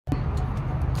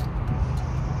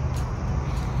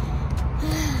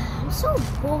so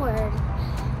bored.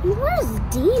 And where's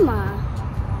Deema?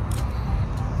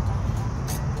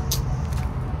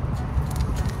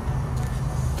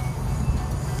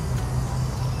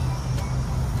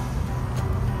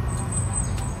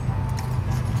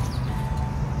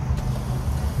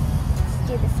 Let's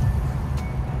do this.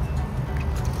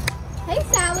 Hey,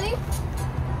 Sally.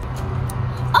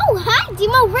 Oh, hi,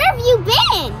 Deema. Where have you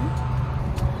been?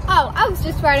 Oh, I was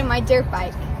just riding my dirt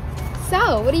bike.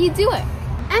 So, what are you doing?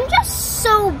 I'm just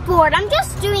so bored. I'm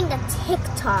just doing a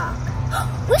TikTok.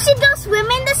 We should go swim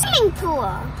in the swimming pool.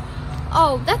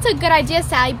 Oh, that's a good idea,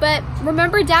 Sally, but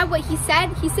remember Dad what he said?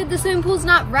 He said the swimming pool's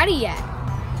not ready yet.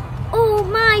 Oh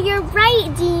my, you're right,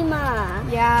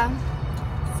 Deema. Yeah.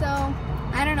 So,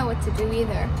 I don't know what to do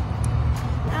either.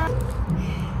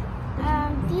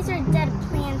 These are dead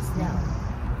plants though.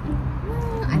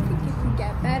 Well, I think you can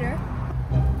get better.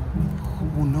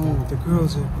 Oh no, the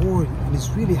girls are bored and it's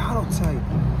really hot outside.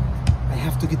 I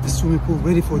have to get the swimming pool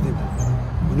ready for them.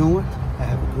 You know what? I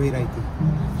have a great idea.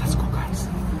 Let's go, guys.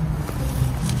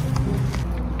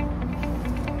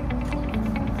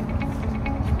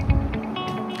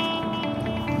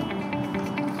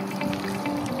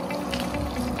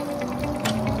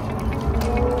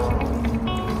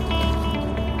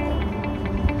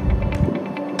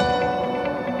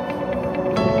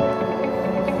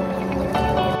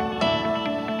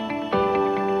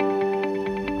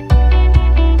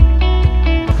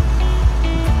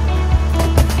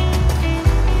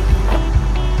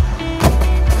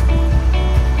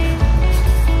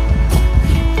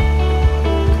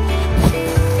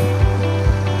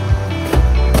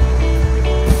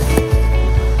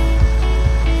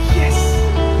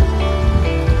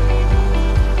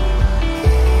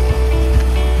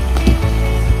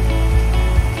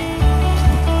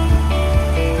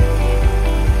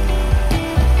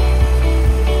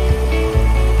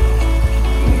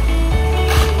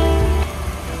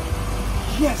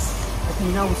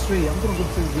 Now it's ready. I'm gonna go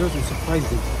to the girls and surprise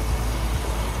them.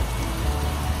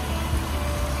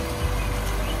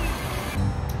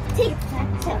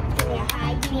 Tic-tac-toe, give me a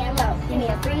high, give me a low, give me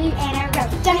a green and a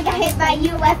row. Johnny got hit by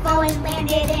UFO and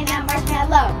landed in a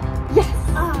marshmallow. Yes!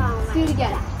 Oh, Let's do it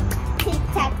again.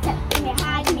 Tic-tac-toe, give me a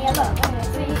high, give me a low, give me a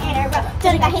green and a row.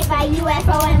 Johnny got hit by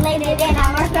UFO and landed in a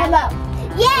marshmallow.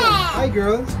 Yeah! Hi,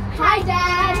 girls. Hi,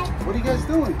 Dad! What are you guys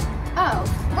doing? Oh,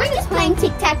 We're just playing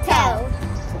tic-tac-toe.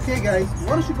 Okay, guys,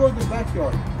 why don't you go to the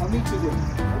backyard? I'll meet you there.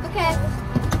 okay.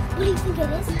 What do you think it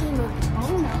is, Deema? I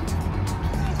don't know.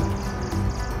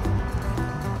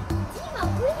 Deema,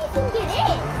 what do you think it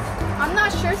is? I'm not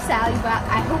sure, Sally, but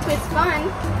I hope it's fun.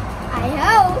 I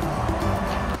hope.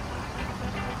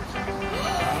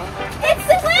 It's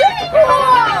the swimming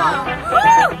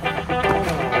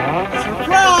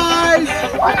Surprise!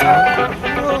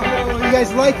 Oh, you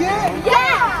guys like it?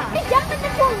 Yeah! They jump in the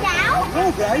pool now?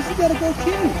 No, guys, you gotta go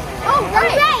too. Oh,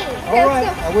 right! Right. All right,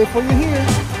 I'll wait for you here.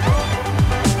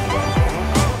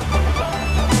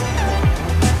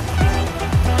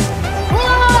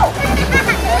 Whoa!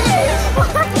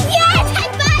 Yes!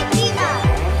 High five, Deema!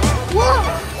 Whoa!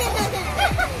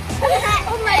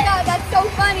 Oh my god, that's so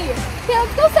funny. Okay,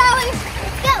 let's go, Sally.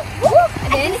 Let's go!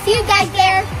 And then see you guys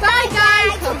there. Bye,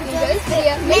 guys. Hope you enjoyed this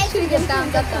video. Make sure to give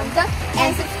thumbs up,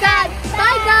 and subscribe.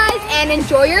 Bye, guys, and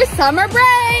enjoy your summer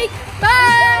break.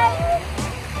 Bye.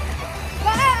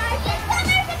 Bye.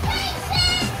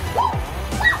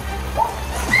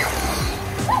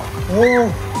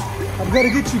 Oh, I've got to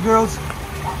get you girls.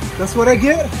 That's what I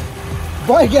get.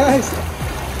 Bye, guys.